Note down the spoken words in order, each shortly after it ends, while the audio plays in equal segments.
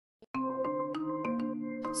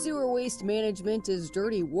Sewer waste management is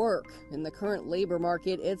dirty work. In the current labor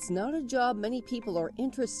market, it's not a job many people are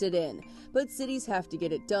interested in, but cities have to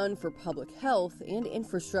get it done for public health and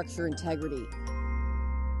infrastructure integrity.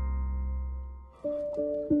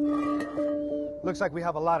 Looks like we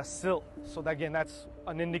have a lot of silt, so again, that's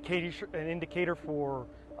an indicator for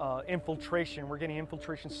infiltration. We're getting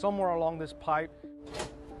infiltration somewhere along this pipe.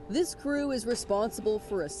 This crew is responsible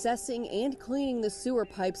for assessing and cleaning the sewer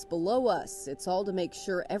pipes below us. It's all to make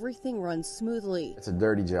sure everything runs smoothly. It's a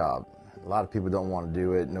dirty job. A lot of people don't want to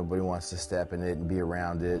do it. Nobody wants to step in it and be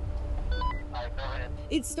around it.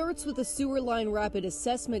 It starts with a sewer line rapid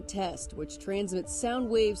assessment test, which transmits sound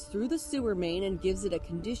waves through the sewer main and gives it a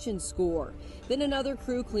condition score. Then another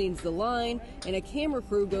crew cleans the line, and a camera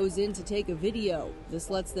crew goes in to take a video. This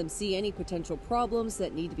lets them see any potential problems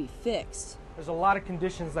that need to be fixed. There's a lot of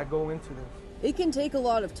conditions that go into this. It can take a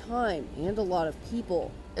lot of time and a lot of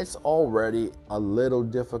people. It's already a little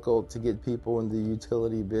difficult to get people in the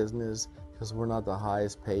utility business because we're not the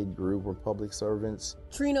highest paid group. We're public servants.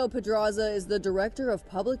 Trino Pedraza is the Director of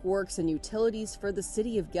Public Works and Utilities for the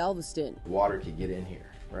city of Galveston. Water can get in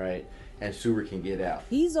here, right? And sewer can get out.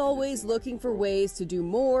 He's always looking for ways to do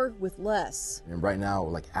more with less. And right now,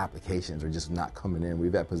 like, applications are just not coming in.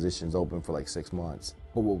 We've had positions open for like 6 months.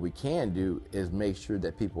 But what we can do is make sure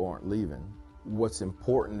that people aren't leaving. What's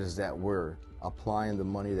important is that we're applying the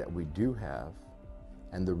money that we do have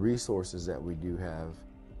and the resources that we do have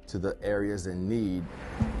to the areas in need.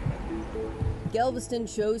 Galveston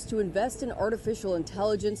chose to invest in artificial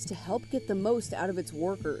intelligence to help get the most out of its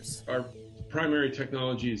workers. Our primary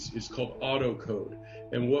technology is called AutoCode.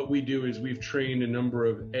 And what we do is we've trained a number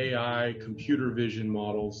of AI computer vision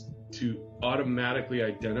models to automatically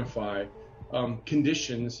identify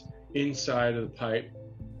conditions inside of the pipe.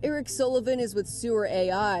 Eric Sullivan is with Sewer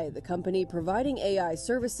AI, the company providing AI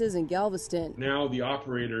services in Galveston. Now the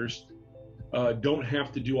operators don't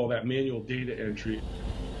have to do all that manual data entry.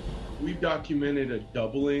 We've documented a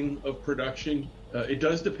doubling of production. It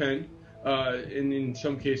does depend. And in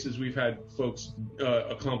some cases, we've had folks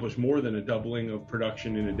accomplish more than a doubling of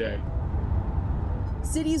production in a day.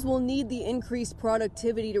 Cities will need the increased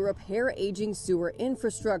productivity to repair aging sewer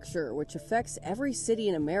infrastructure, which affects every city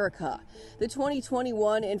in America. The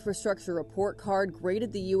 2021 Infrastructure Report Card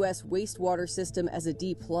graded the U.S. wastewater system as a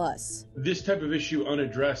D+. This type of issue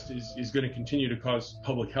unaddressed is going to continue to cause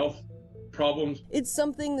public health problems. It's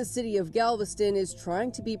something the city of Galveston is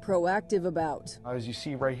trying to be proactive about. As you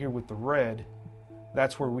see right here with the red,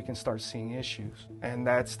 that's where we can start seeing issues. And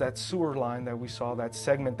that's that sewer line that we saw, that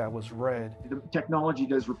segment that was red. The technology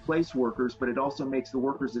does replace workers, but it also makes the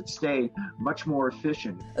workers that stay much more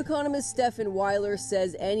efficient. Economist Stephen Weiler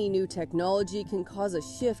says any new technology can cause a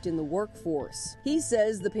shift in the workforce. He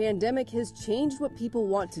says the pandemic has changed what people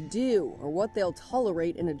want to do or what they'll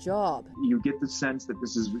tolerate in a job. You get the sense that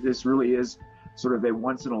this really is sort of a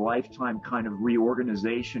once-in-a-lifetime kind of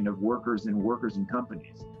reorganization of workers and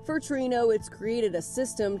companies. For Trino, it's created a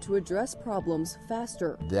system to address problems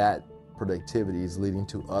faster. That productivity is leading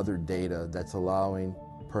to other data that's allowing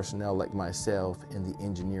personnel like myself in the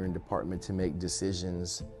engineering department to make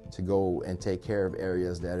decisions to go and take care of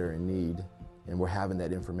areas that are in need, and we're having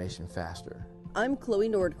that information faster. I'm Chloe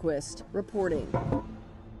Nordquist, reporting.